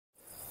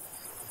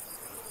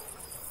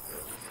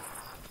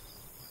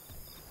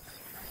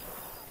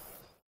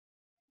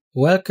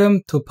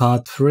Welcome to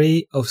part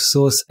 3 of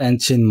Source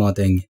Engine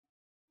Modding.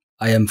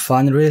 I am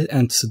Funreal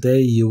and today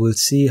you will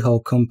see how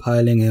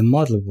compiling a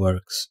model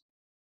works.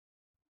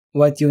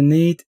 What you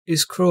need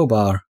is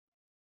Crowbar.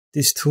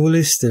 This tool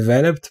is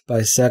developed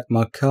by Zach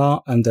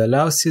Carr and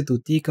allows you to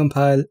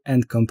decompile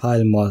and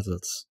compile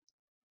models.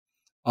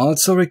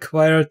 Also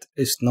required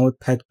is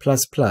Notepad++.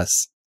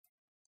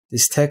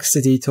 This text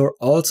editor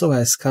also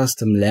has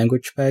custom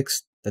language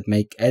packs that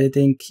make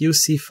editing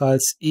QC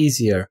files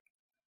easier.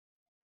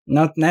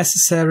 Not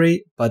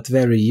necessary, but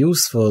very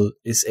useful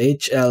is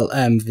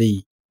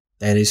HLMV,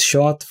 that is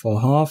short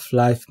for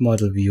Half-Life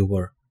Model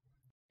Viewer.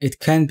 It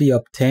can be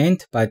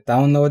obtained by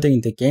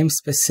downloading the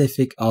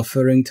game-specific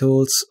authoring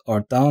tools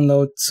or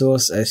download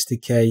Source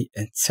SDK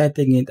and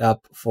setting it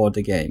up for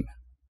the game.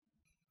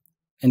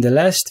 In the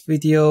last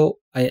video,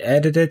 I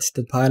edited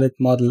the pilot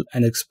model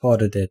and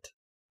exported it.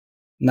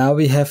 Now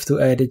we have to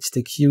edit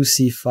the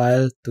QC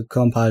file to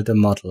compile the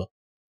model.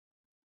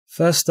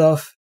 First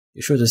off,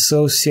 you should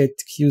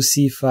associate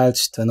QC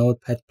files to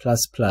Notepad++.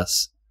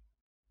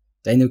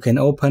 Then you can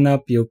open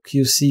up your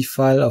QC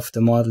file of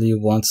the model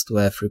you want to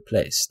have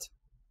replaced.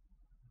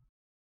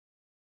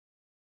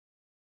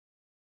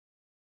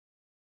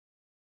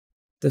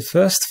 The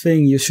first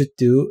thing you should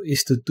do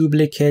is to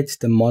duplicate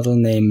the model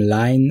name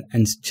line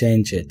and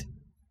change it.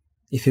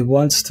 If you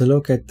want to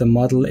look at the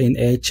model in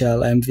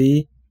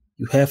HLMV,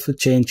 you have to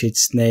change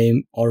its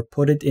name or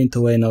put it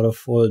into another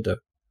folder.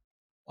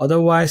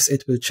 Otherwise,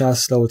 it will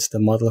just load the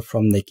model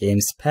from the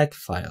game's pack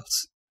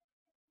files.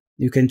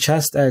 You can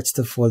just add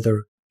the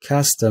folder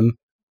custom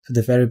to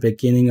the very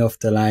beginning of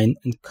the line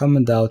and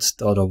comment out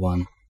the other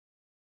one.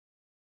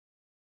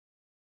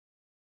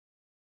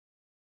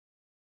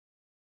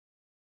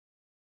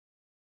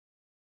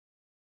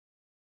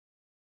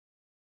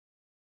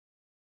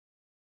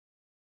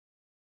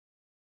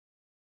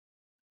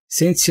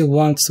 Since you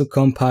want to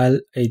compile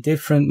a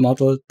different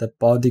model, the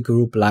body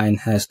group line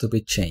has to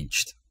be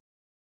changed.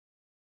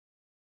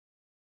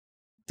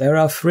 There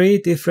are 3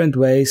 different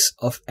ways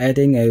of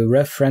adding a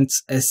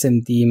reference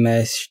SMD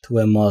mesh to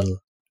a model: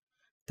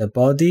 the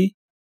body,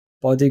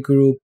 body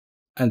group,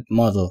 and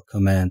model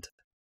command.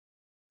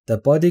 The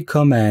body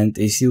command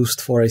is used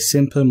for a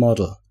simple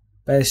model,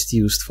 best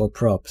used for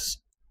props.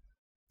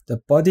 The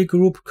body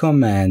group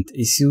command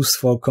is used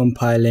for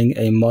compiling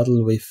a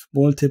model with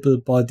multiple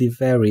body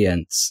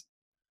variants.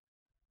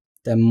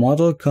 The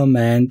model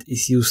command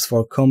is used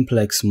for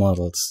complex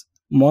models,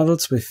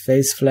 models with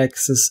face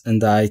flexes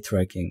and eye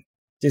tracking.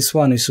 This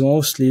one is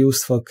mostly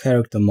used for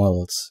character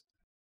models.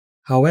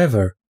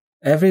 However,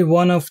 every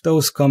one of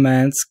those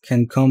commands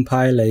can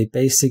compile a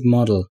basic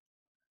model.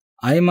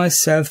 I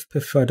myself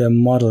prefer the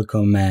model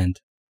command.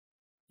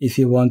 If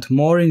you want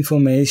more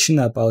information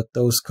about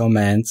those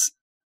commands,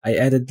 I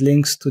added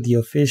links to the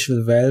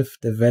official Valve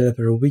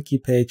developer wiki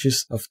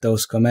pages of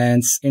those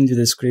commands in the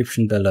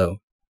description below.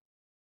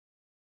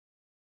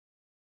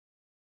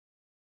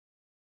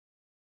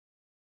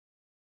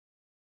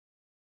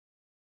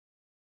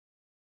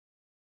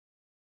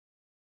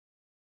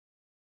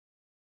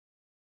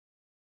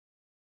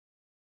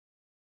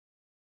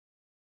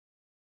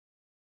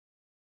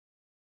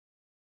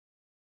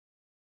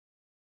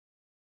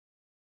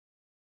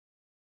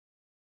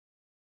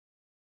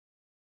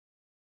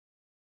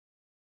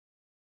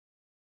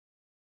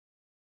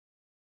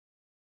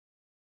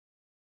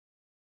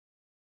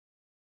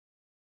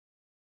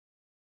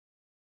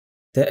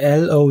 The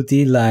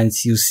LOD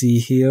lines you see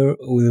here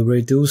will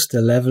reduce the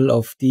level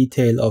of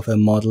detail of a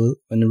model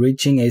when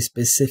reaching a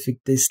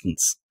specific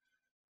distance.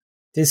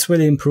 This will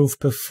improve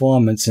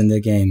performance in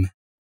the game.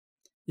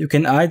 You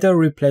can either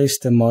replace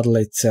the model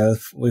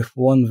itself with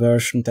one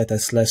version that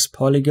has less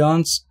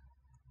polygons,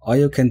 or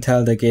you can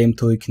tell the game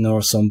to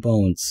ignore some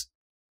bones.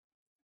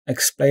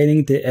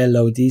 Explaining the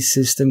LOD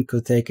system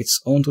could take its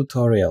own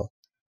tutorial,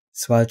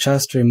 so I'll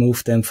just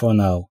remove them for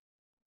now.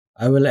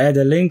 I will add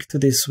a link to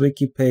this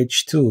wiki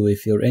page too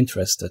if you're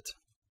interested.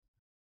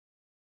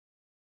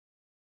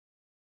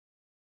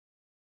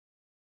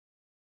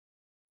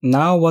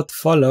 Now what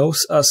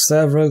follows are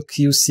several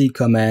QC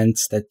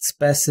commands that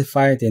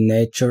specify the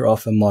nature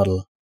of a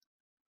model.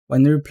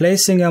 When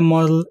replacing a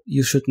model,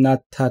 you should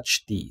not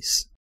touch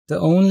these. The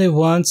only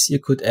ones you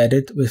could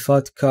edit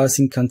without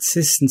causing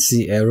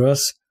consistency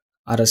errors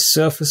are the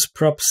surface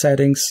prop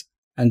settings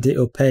and the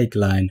opaque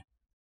line.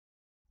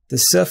 The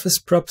surface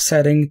prop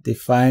setting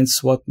defines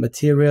what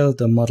material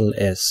the model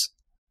is,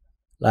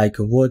 like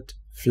wood,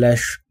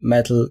 flesh,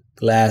 metal,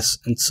 glass,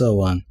 and so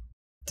on.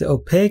 The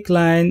opaque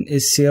line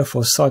is here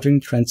for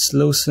sorting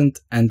translucent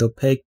and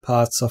opaque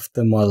parts of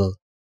the model.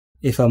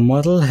 If a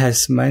model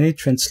has many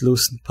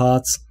translucent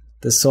parts,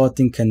 the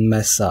sorting can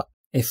mess up.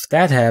 If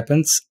that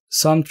happens,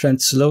 some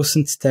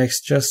translucent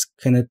textures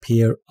can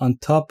appear on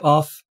top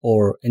of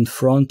or in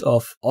front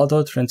of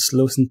other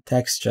translucent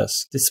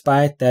textures,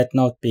 despite that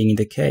not being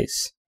the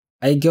case.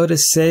 I go the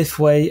safe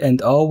way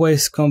and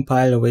always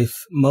compile with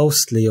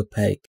mostly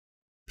opaque.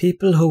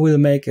 People who will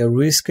make a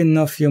reskin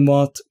of your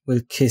mod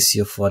will kiss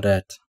you for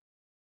that.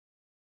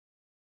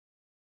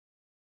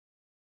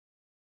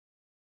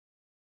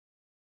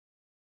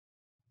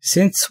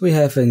 Since we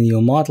have a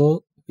new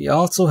model, we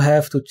also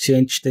have to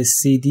change the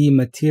CD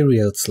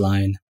materials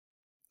line.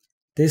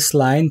 This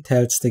line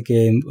tells the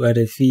game where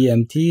the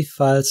VMT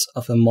files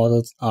of a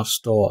model are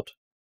stored.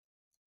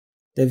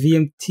 The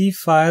VMT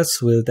files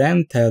will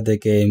then tell the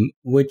game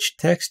which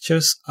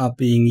textures are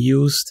being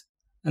used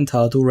and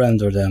how to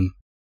render them.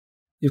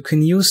 You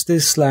can use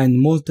this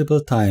line multiple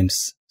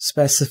times,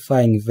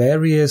 specifying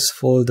various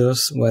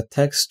folders where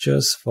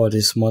textures for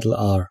this model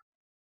are.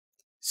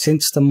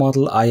 Since the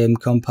model I am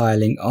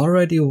compiling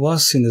already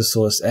was in the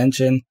source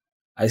engine,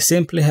 I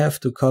simply have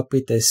to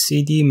copy the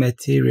CD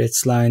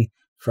materials line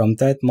from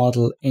that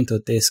model into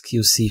this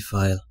QC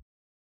file.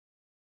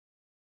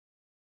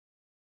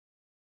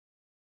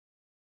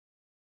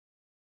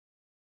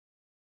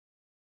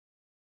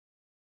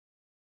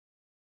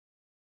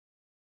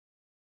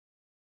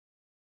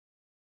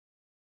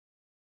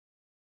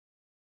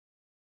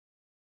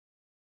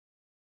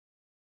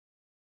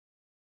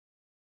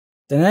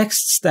 The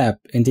next step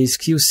in this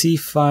QC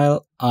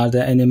file are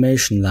the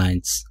animation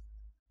lines.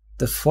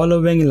 The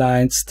following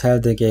lines tell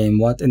the game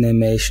what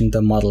animation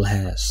the model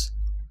has.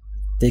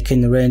 They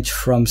can range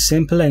from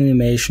simple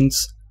animations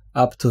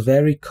up to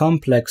very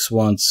complex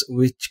ones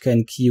which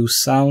can cue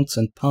sounds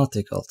and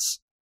particles.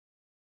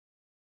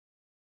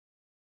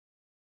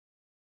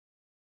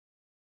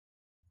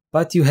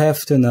 But you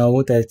have to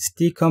know that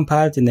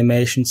decompiled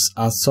animations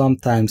are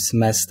sometimes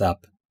messed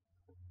up.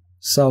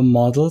 Some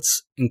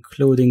models,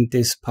 including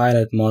this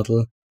pilot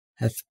model,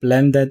 have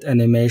blended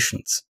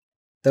animations.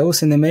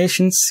 Those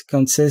animations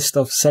consist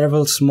of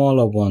several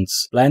smaller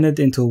ones blended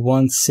into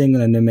one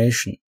single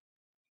animation.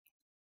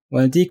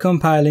 While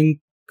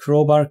decompiling,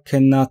 Crowbar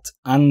cannot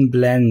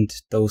unblend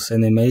those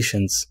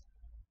animations.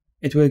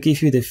 It will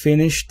give you the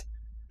finished,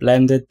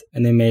 blended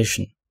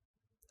animation.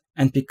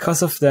 And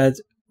because of that,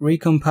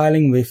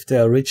 recompiling with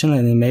the original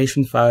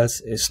animation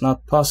files is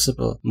not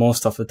possible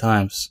most of the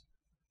times.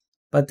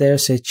 But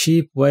there's a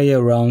cheap way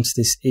around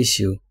this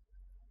issue.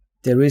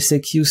 There is a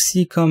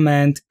QC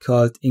command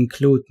called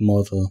include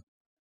model.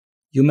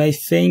 You may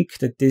think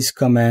that this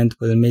command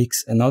will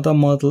mix another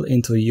model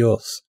into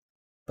yours,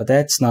 but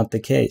that's not the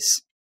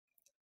case.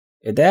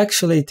 It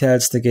actually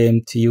tells the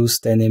game to use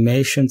the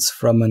animations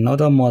from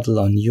another model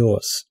on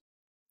yours.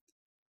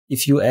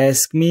 If you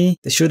ask me,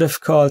 they should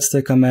have called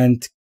the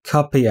command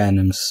copy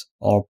anims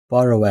or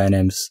borrow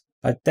anims,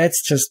 but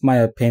that's just my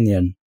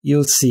opinion.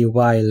 You'll see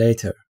why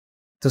later.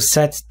 To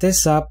set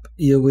this up,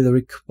 you will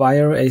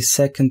require a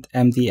second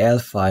MDL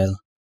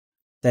file.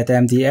 That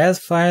MDL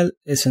file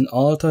is an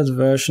altered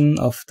version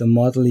of the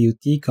model you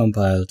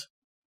decompiled.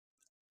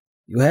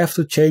 You have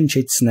to change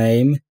its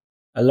name,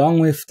 along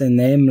with the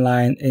name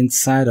line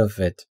inside of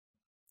it.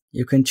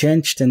 You can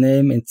change the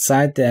name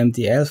inside the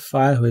MDL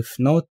file with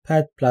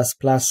notepad++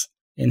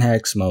 in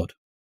hex mode.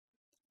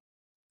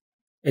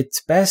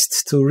 It's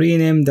best to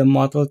rename the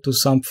model to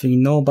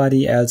something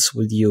nobody else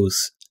would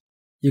use.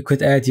 You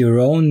could add your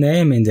own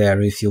name in there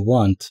if you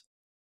want.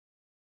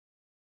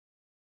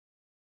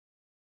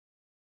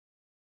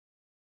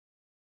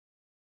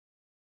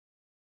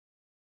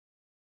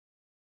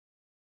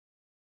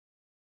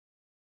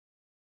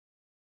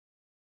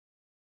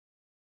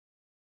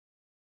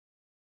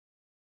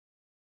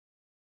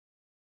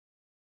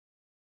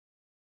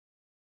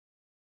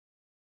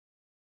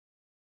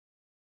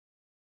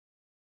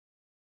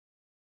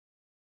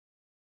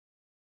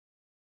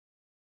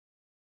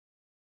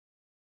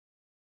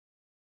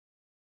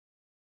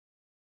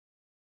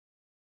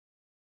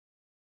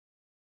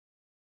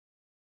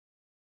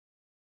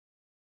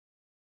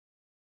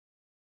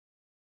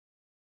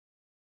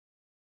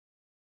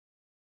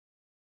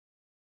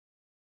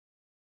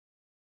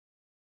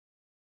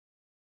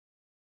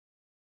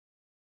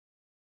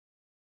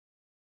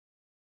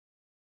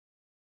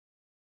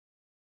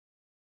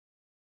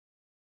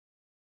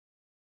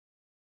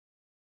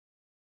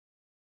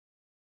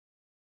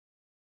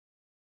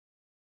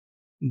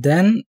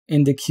 Then,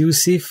 in the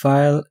QC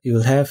file,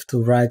 you'll have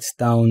to write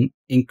down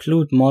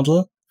include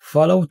model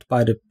followed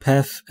by the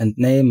path and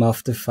name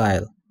of the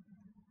file,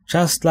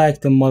 just like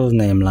the model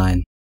name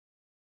line.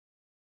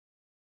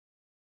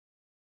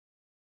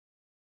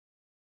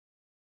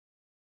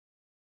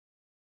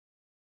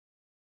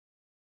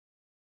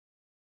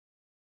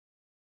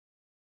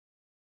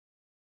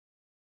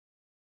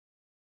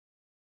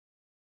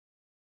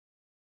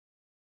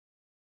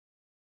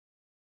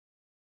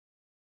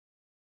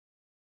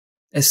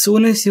 As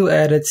soon as you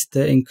added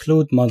the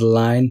include model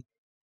line,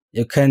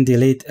 you can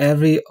delete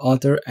every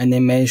other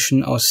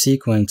animation or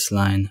sequence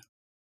line.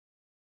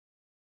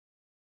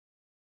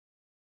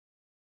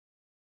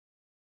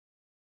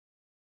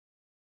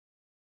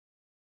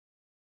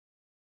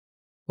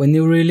 When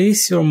you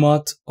release your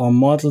mod or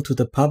model to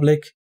the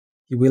public,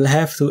 you will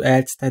have to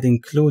add that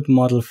include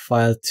model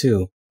file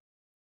too.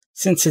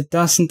 Since it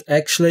doesn't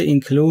actually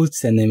include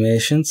the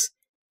animations,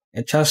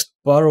 it just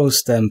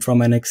borrows them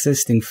from an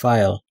existing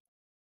file.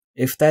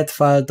 If that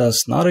file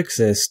does not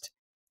exist,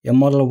 your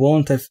model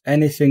won't have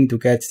anything to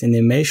get the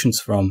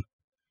animations from.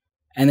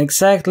 And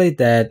exactly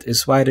that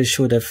is why they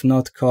should have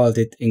not called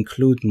it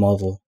include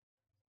model.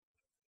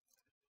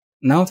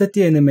 Now that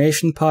the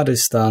animation part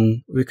is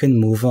done, we can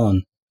move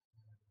on.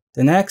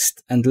 The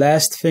next and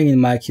last thing in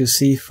my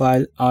QC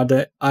file are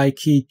the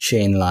iKey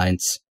chain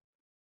lines.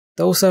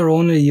 Those are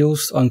only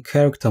used on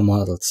character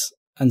models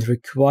and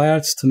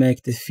required to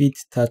make the feet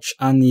touch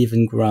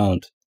uneven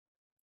ground.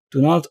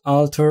 Do not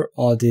alter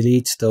or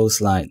delete those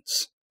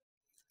lines.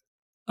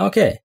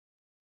 Okay,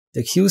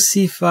 the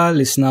QC file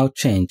is now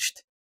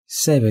changed.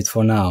 Save it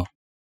for now.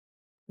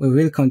 We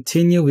will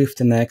continue with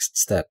the next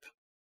step.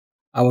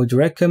 I would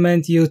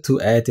recommend you to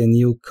add a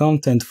new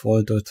content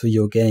folder to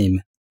your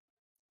game.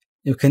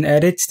 You can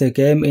edit the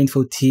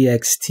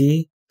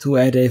gameinfo.txt to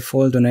add a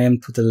folder name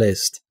to the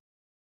list.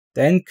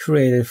 Then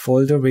create a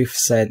folder with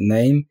said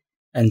name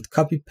and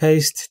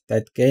copy-paste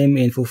that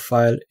gameinfo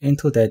file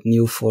into that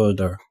new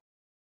folder.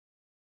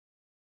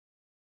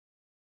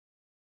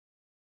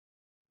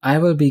 I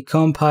will be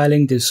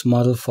compiling this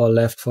model for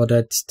Left 4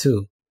 Dead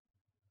 2.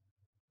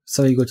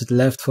 So you go to the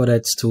Left 4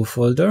 Dead 2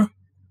 folder,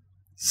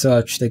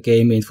 search the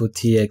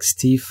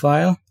gameinfo.txt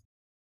file.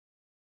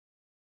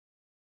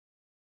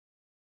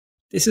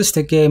 This is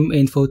the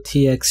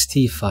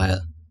gameinfo.txt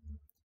file.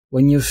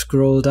 When you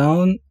scroll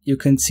down, you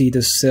can see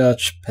the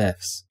search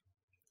paths.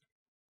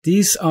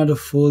 These are the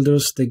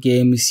folders the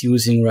game is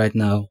using right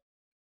now.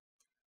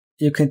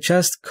 You can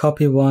just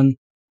copy one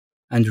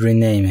and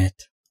rename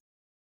it.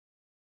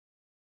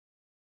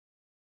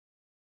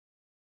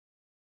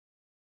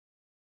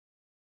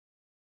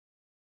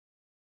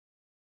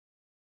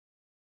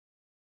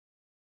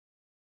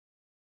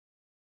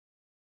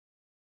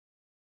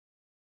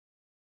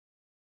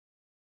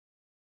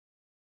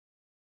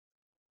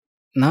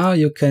 Now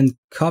you can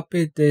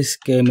copy this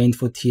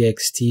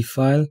gameinfo.txt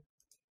file,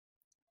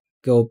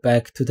 go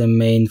back to the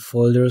main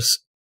folders.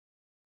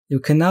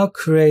 You can now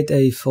create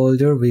a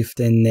folder with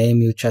the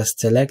name you just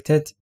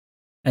selected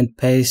and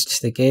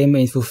paste the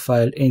gameinfo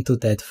file into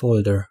that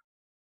folder.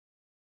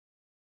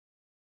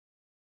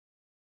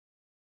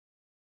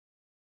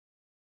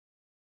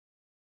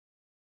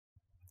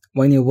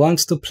 When you want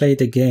to play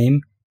the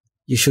game,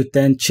 you should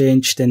then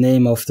change the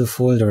name of the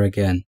folder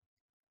again,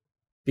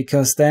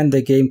 because then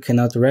the game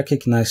cannot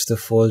recognize the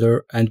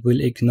folder and will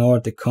ignore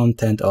the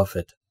content of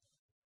it.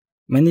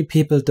 Many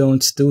people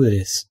don't do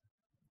this.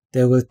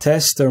 They will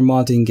test their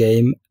modding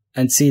game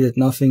and see that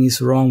nothing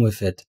is wrong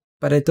with it,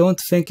 but they don't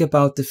think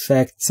about the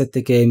fact that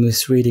the game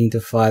is reading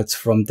the files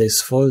from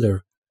this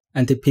folder,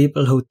 and the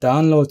people who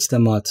download the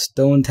mods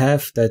don't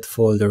have that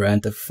folder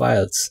and the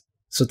files,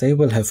 so they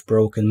will have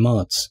broken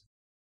mods.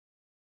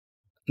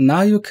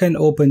 Now you can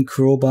open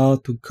Crowbar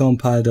to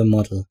compile the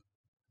model,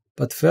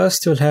 but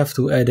first you'll have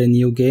to add a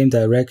new game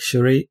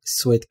directory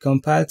so it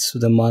compiles to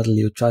the model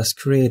you just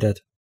created.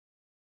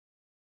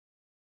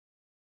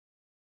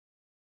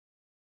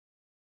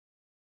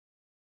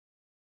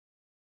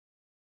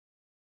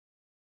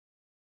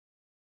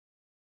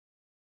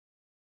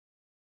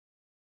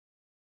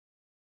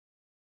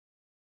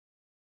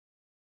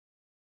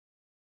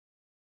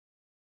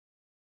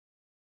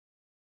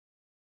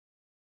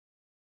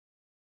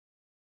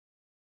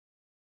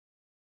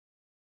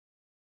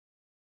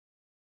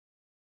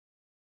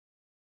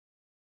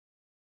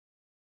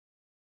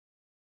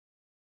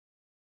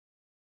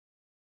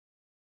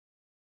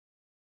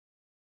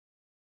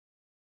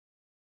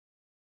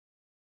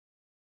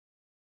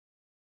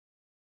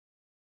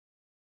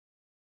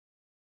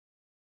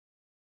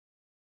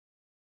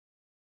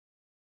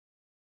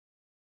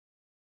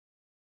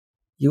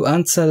 You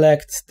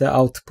unselect the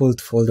Output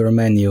folder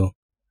menu.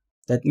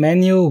 That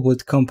menu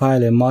would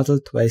compile a model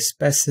to a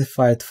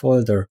specified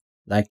folder,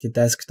 like the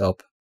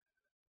desktop,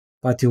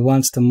 but you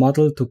want the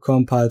model to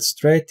compile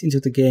straight into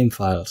the game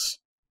files.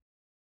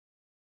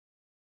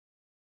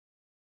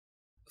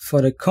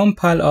 For the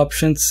compile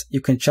options, you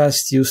can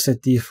just use the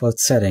default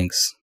settings.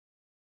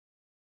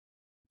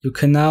 You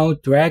can now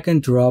drag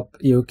and drop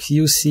your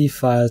QC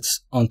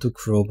files onto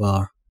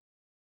Crowbar.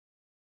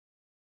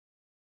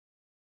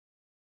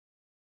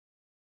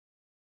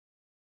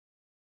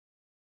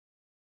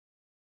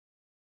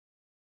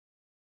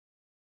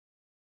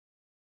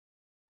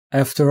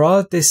 After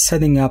all this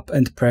setting up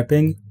and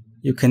prepping,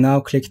 you can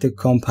now click the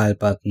Compile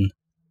button.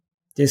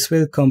 This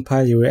will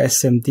compile your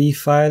SMD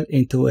file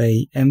into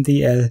a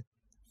MDL,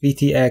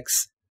 VTX,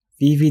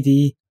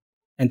 VVD,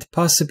 and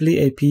possibly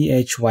a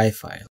PHY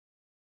file.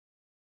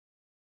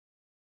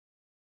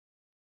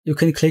 You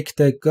can click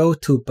the Go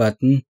To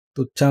button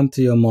to jump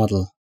to your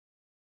model.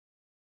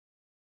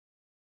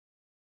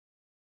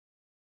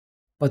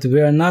 But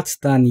we are not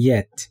done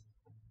yet.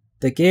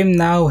 The game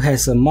now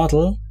has a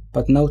model,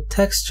 but no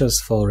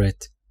textures for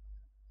it.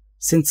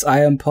 Since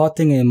I am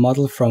porting a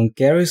model from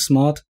Gary's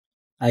mod,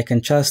 I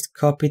can just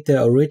copy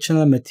the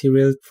original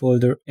material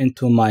folder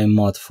into my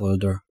mod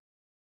folder.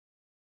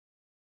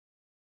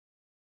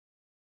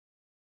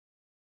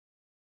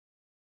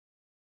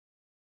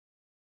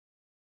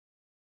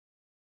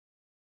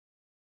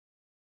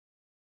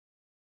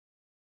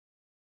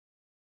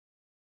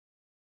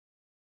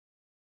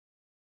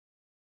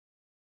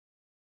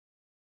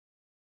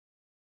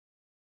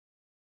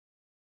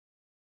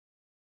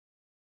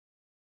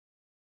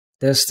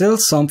 There's still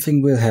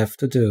something we'll have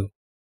to do.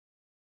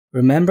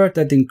 Remember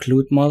that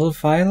include model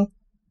file?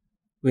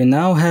 We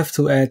now have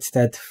to add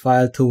that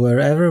file to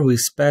wherever we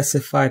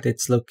specified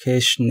its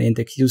location in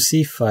the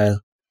QC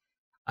file.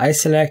 I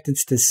selected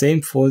the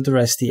same folder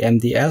as the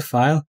MDL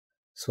file,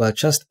 so I'll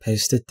just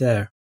paste it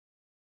there.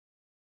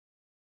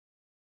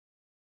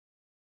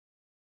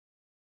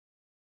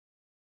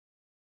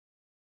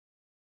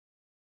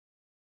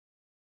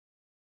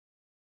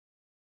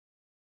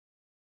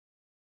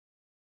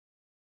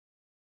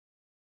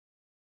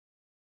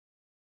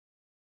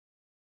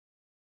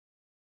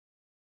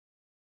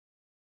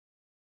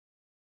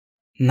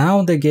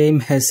 Now the game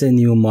has a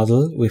new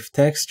model with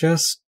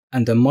textures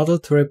and a model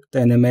to rip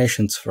the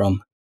animations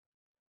from.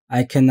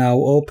 I can now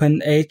open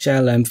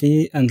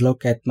HLMV and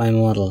look at my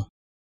model.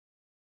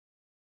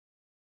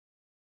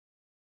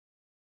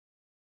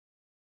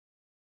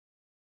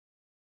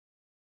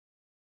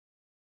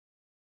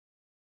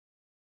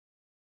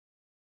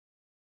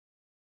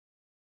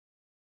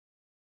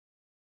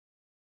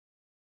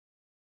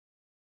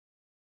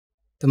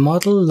 The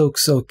model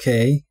looks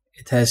okay,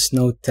 it has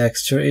no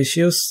texture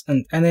issues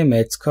and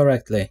animates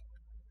correctly.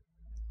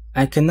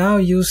 I can now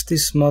use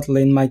this model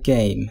in my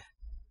game.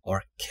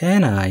 Or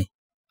can I?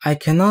 I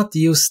cannot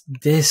use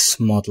this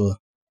model.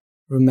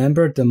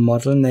 Remember the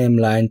model name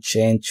line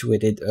change we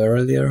did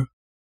earlier?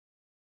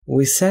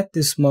 We set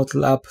this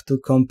model up to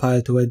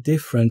compile to a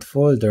different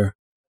folder.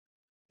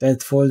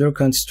 That folder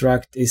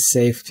construct is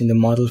saved in the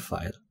model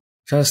file.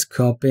 Just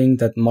copying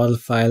that model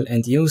file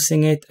and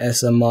using it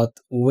as a mod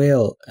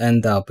will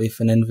end up with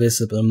an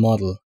invisible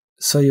model.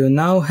 So you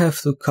now have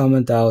to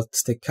comment out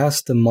the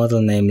custom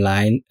model name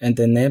line and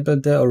enable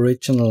the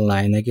original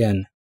line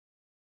again.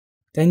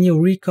 Then you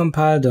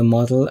recompile the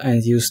model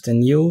and use the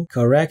new,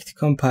 correct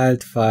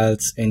compiled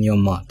files in your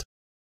mod.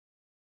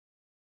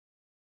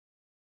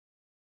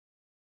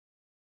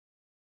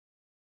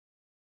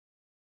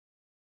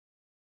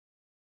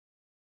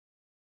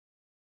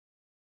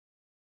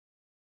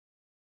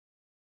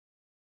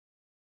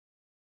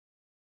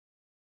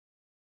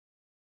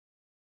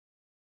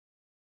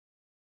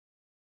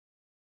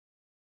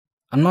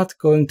 I'm not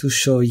going to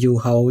show you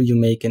how you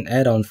make an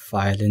add-on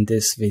file in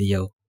this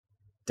video.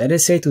 That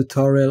is a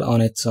tutorial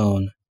on its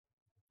own.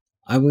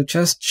 I will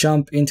just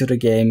jump into the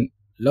game,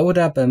 load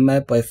up a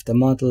map with the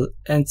model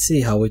and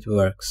see how it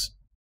works.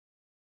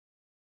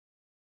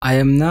 I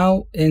am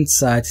now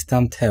inside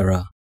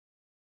Tamterra,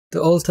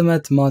 the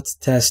ultimate mod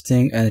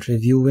testing and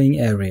reviewing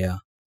area.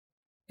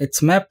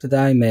 It's a map that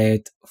I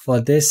made for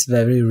this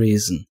very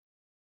reason.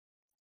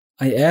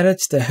 I added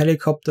the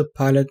helicopter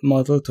pilot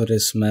model to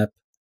this map.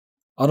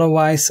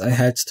 Otherwise, I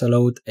had to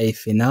load a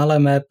finale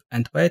map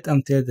and wait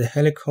until the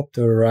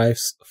helicopter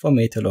arrives for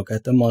me to look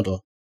at the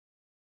model.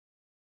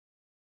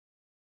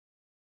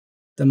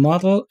 The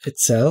model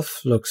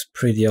itself looks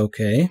pretty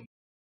okay.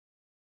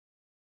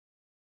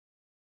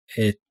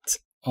 It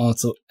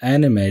also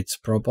animates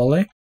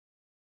properly.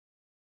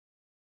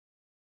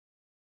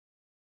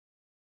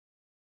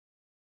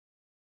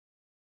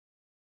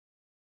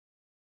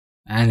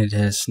 And it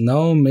has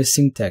no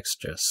missing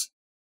textures.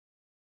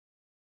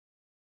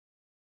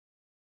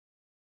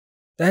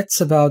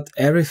 That's about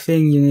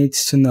everything you need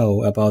to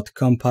know about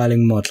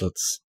compiling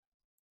models.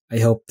 I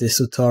hope this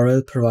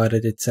tutorial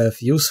provided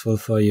itself useful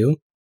for you.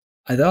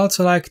 I'd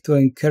also like to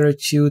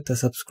encourage you to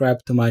subscribe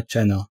to my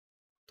channel,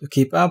 to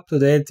keep up to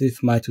date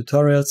with my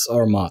tutorials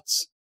or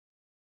mods.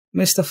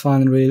 Mr.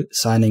 Funreal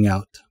signing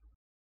out.